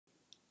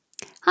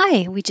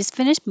Hi, we just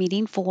finished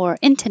meeting for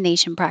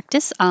intonation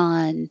practice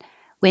on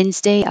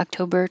Wednesday,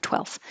 October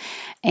 12th.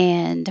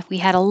 And we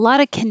had a lot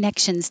of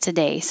connections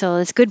today. So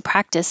it's good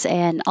practice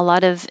and a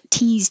lot of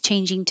T's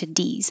changing to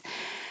D's.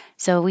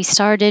 So we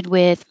started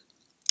with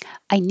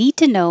I need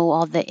to know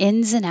all the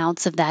ins and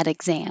outs of that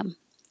exam.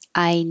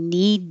 I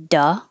need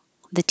the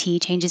T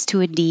changes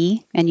to a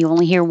D, and you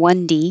only hear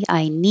one D.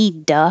 I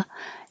need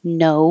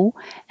know,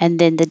 and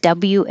then the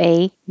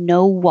WA,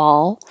 no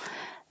wall,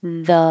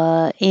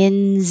 the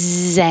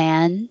ins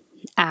and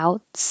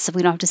outs.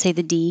 We don't have to say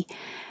the D.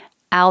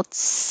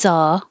 Outs.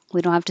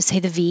 We don't have to say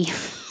the V.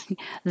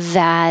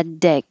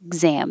 That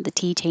exam. The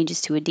T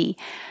changes to a D.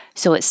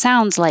 So it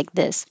sounds like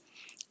this.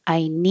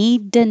 I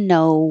need to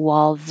know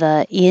all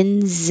the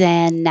ins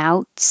and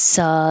outs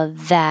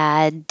of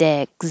that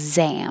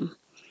exam.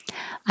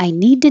 I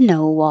need to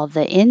know all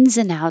the ins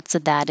and outs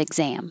of that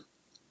exam.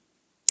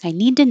 I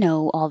need to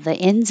know all the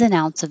ins and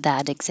outs of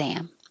that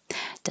exam.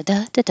 Da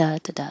da da da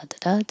da da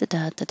da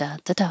da da da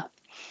da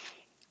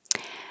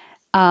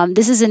da.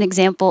 This is an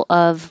example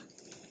of,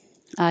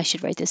 I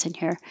should write this in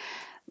here,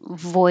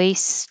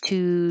 voice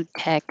to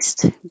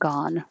text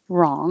gone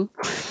wrong.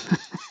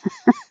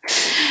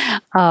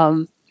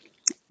 um,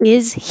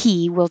 is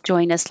he will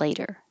join us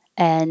later.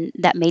 And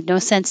that made no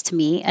sense to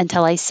me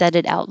until I said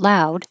it out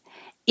loud.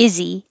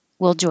 Izzy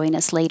will join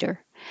us later.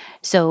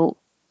 So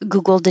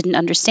Google didn't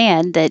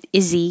understand that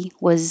Izzy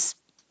was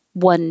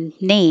one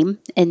name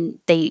and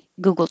they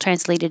Google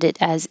translated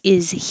it as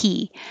is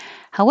he.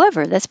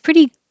 However, that's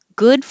pretty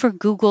good for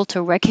Google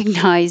to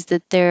recognize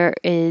that there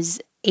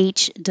is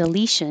H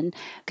deletion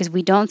because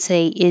we don't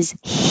say is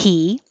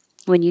he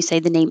when you say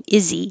the name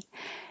Izzy.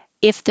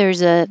 If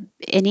there's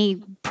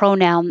any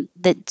pronoun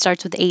that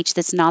starts with H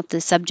that's not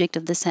the subject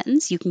of the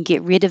sentence, you can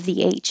get rid of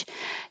the H.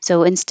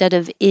 So instead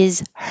of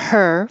is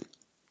her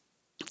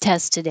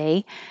test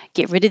today,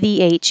 get rid of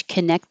the H,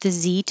 connect the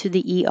Z to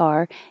the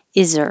ER,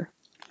 is her.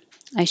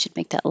 I should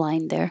make that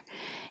line there.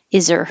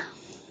 Is her.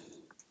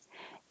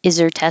 Is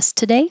her test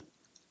today?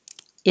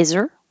 Is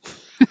her.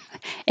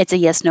 It's a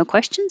yes no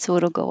question, so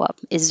it'll go up.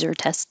 Is there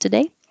test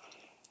today?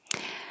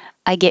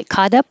 I get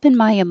caught up in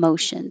my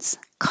emotions.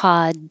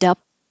 Caught up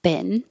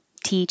in.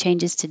 T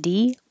changes to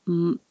D.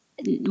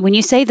 When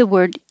you say the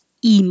word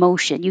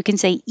emotion, you can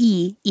say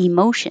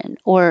emotion,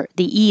 or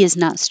the E is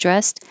not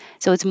stressed,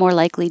 so it's more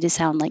likely to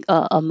sound like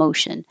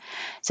emotion.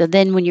 So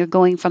then when you're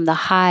going from the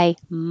high,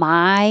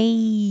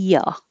 my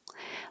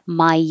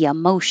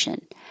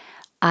emotion,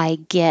 I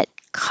get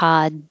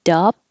caught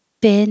up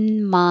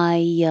in my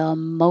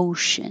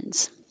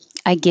emotions.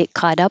 I get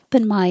caught up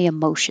in my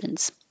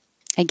emotions.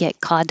 I get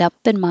caught up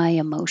in my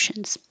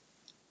emotions.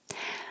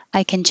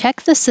 I can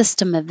check the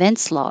system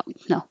events log.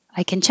 No,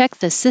 I can check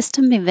the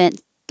system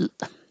event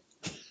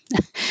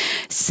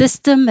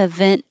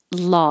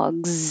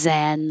logs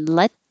and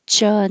let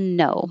you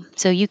know.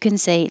 So you can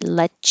say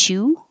let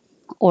you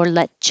or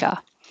let ya.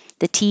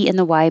 The T and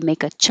the Y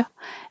make a ch,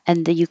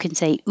 and you can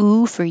say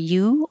oo for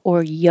you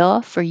or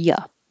ya for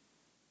ya.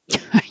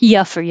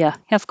 Yeah, for ya,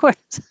 of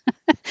course.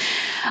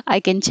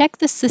 I can check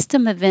the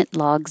system event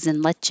logs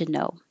and let you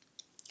know.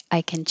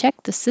 I can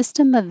check the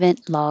system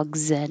event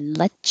logs and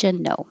let you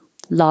know.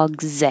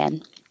 Logs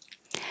and.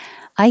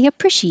 I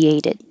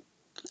appreciate it.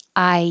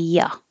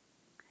 I.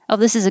 Oh,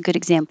 this is a good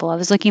example. I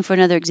was looking for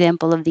another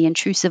example of the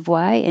intrusive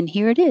Y, and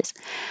here it is.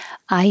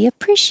 I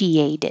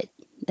appreciate it.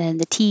 Then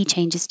the T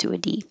changes to a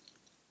D.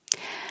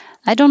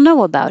 I don't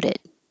know about it.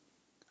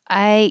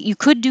 You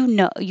could do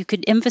no. You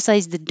could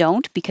emphasize the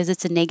don't because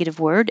it's a negative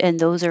word, and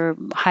those are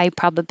high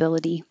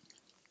probability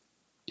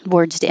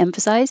words to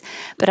emphasize.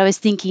 But I was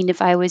thinking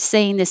if I was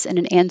saying this in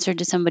an answer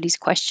to somebody's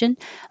question,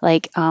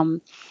 like,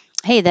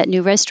 hey, that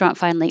new restaurant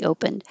finally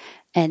opened.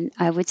 And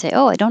I would say,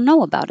 oh, I don't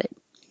know about it.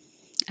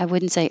 I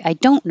wouldn't say, I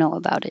don't know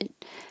about it.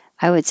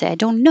 I would say, I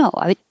don't know.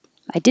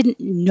 I didn't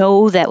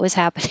know that was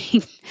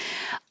happening.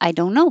 I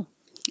don't know.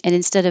 And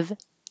instead of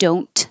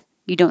don't,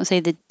 you don't say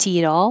the T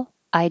at all.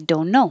 I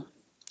don't know.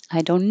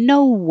 I don't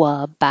know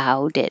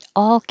about it.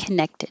 All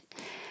connected.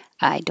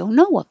 I don't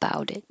know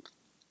about it.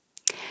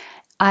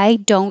 I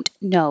don't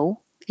know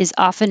is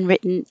often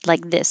written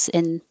like this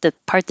in the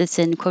part that's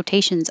in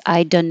quotations,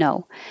 I don't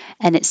know.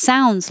 And it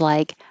sounds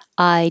like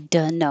I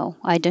don't know.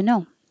 I don't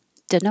know.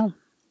 Don't know.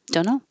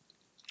 Don't know.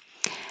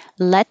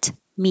 Let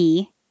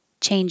me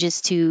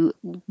changes to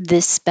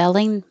this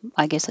spelling.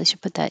 I guess I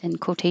should put that in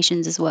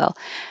quotations as well.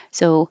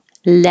 So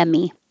let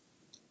me.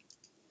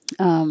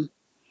 Um,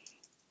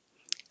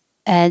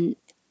 and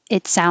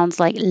it sounds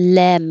like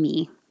let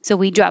me. So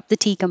we drop the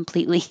T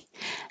completely.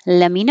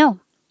 Let me know.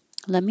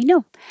 Let me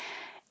know.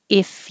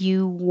 If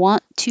you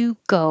want to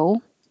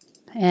go,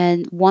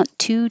 and want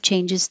to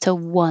changes to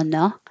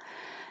wanna.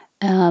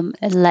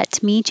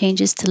 Let me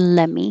changes to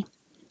let me.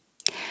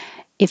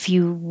 If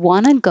you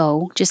wanna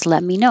go, just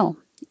let me know.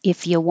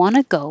 If you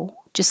wanna go,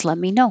 just let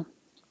me know.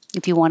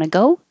 If you wanna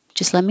go,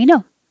 just let me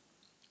know.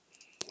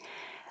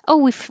 Oh,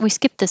 we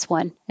skipped this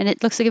one, and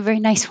it looks like a very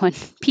nice one.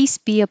 Peace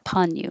be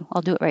upon you.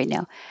 I'll do it right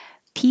now.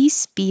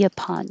 Peace be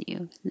upon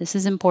you. This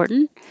is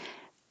important.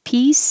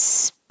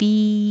 Peace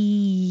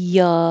be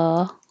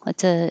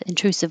That's an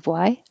intrusive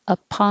Y.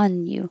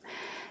 Upon you.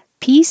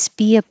 Peace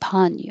be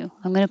upon you.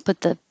 I'm going to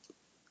put the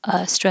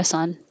stress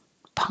on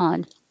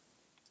upon.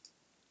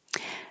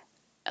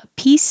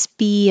 Peace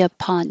be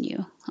upon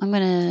you. I'm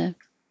going to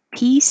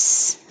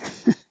peace.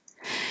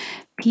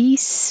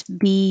 Peace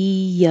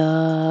be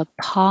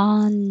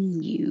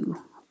upon you.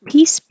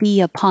 Peace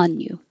be upon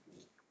you.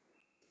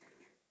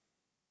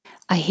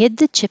 I hid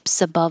the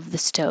chips above the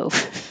stove.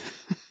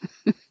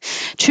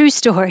 True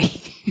story.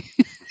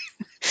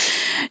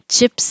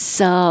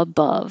 Chips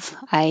above.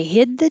 I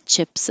hid the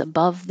chips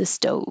above the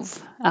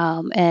stove.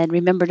 And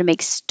remember to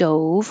make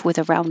stove with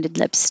a rounded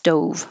lip.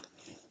 Stove.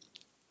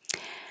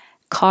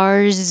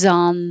 Cars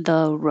on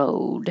the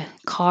road.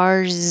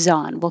 Cars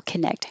on. We'll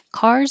connect.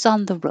 Cars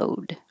on the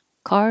road.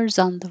 Cars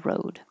on the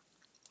road.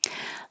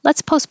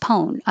 Let's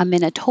postpone. I'm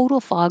in a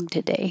total fog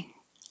today.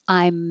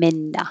 I'm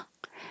in.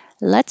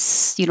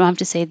 Let's, you don't have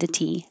to say the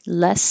T.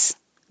 Let's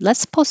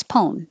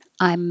postpone.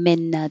 I'm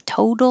in a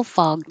total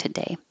fog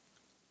today.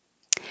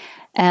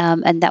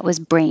 And that was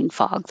brain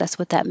fog. That's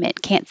what that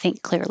meant. Can't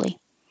think clearly.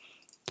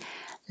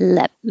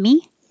 Let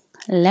me,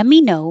 let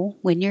me know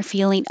when you're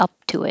feeling up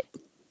to it.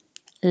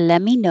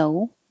 Let me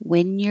know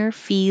when you're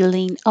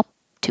feeling up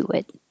to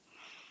it.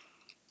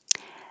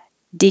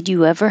 Did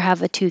you ever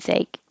have a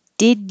toothache?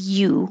 Did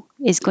you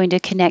is going to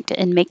connect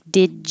and make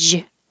did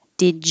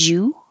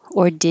you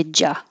or did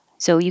ya?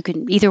 So you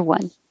can either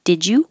one.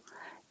 Did you?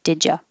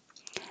 Did ya?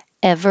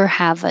 Ever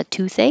have a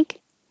toothache?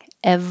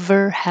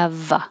 Ever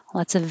have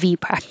lots of V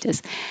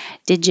practice.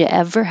 Did you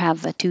ever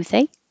have a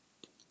toothache?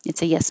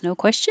 It's a yes no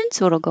question,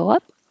 so it'll go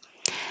up.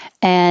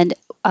 And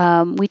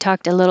we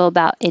talked a little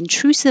about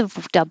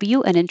intrusive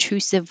W and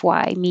intrusive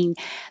Y, meaning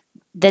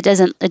that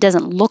it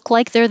doesn't look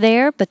like they're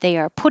there, but they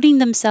are putting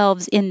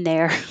themselves in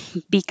there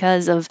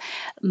because of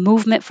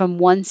movement from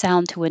one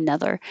sound to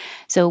another.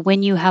 So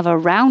when you have a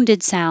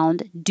rounded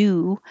sound,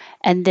 do,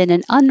 and then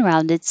an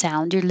unrounded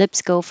sound, your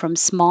lips go from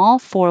small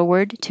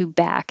forward to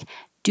back.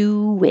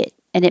 Do it.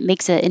 And it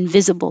makes an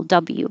invisible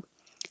W.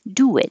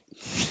 Do it.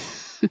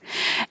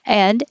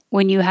 And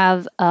when you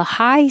have a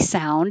high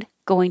sound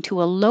going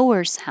to a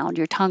lower sound,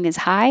 your tongue is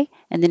high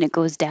and then it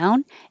goes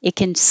down, it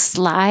can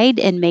slide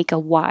and make a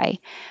Y.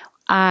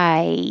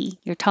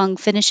 Your tongue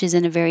finishes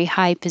in a very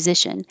high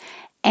position.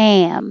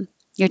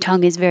 Your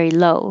tongue is very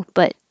low,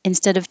 but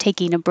instead of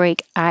taking a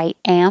break, I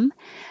am.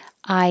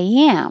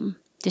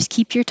 Just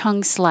keep your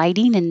tongue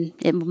sliding and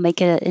it will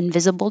make an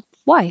invisible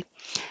Y.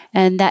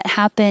 And that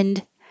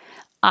happened.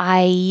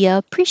 I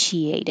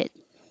appreciate it.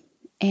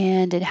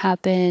 And it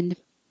happened.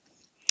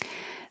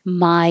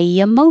 My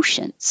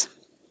emotions.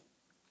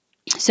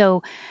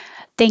 So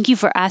thank you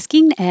for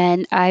asking,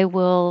 and I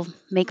will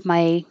make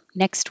my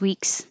next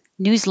week's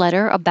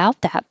newsletter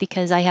about that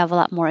because I have a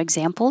lot more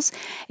examples.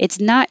 It's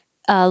not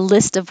a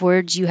list of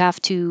words you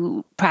have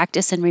to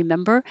practice and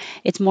remember.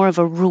 It's more of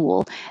a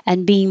rule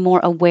and being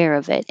more aware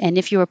of it. And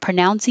if you are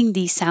pronouncing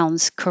these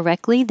sounds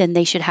correctly, then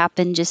they should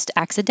happen just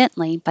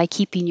accidentally by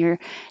keeping your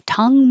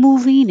tongue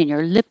moving and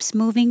your lips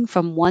moving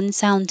from one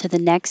sound to the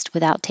next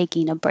without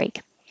taking a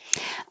break.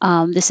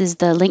 This is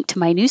the link to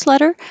my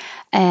newsletter,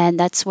 and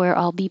that's where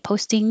I'll be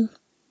posting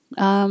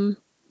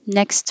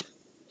next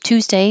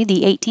Tuesday,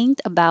 the 18th,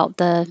 about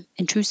the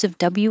intrusive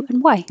W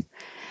and Y.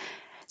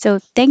 So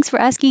thanks for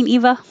asking,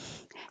 Eva.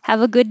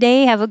 Have a good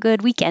day. Have a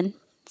good weekend.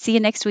 See you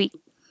next week.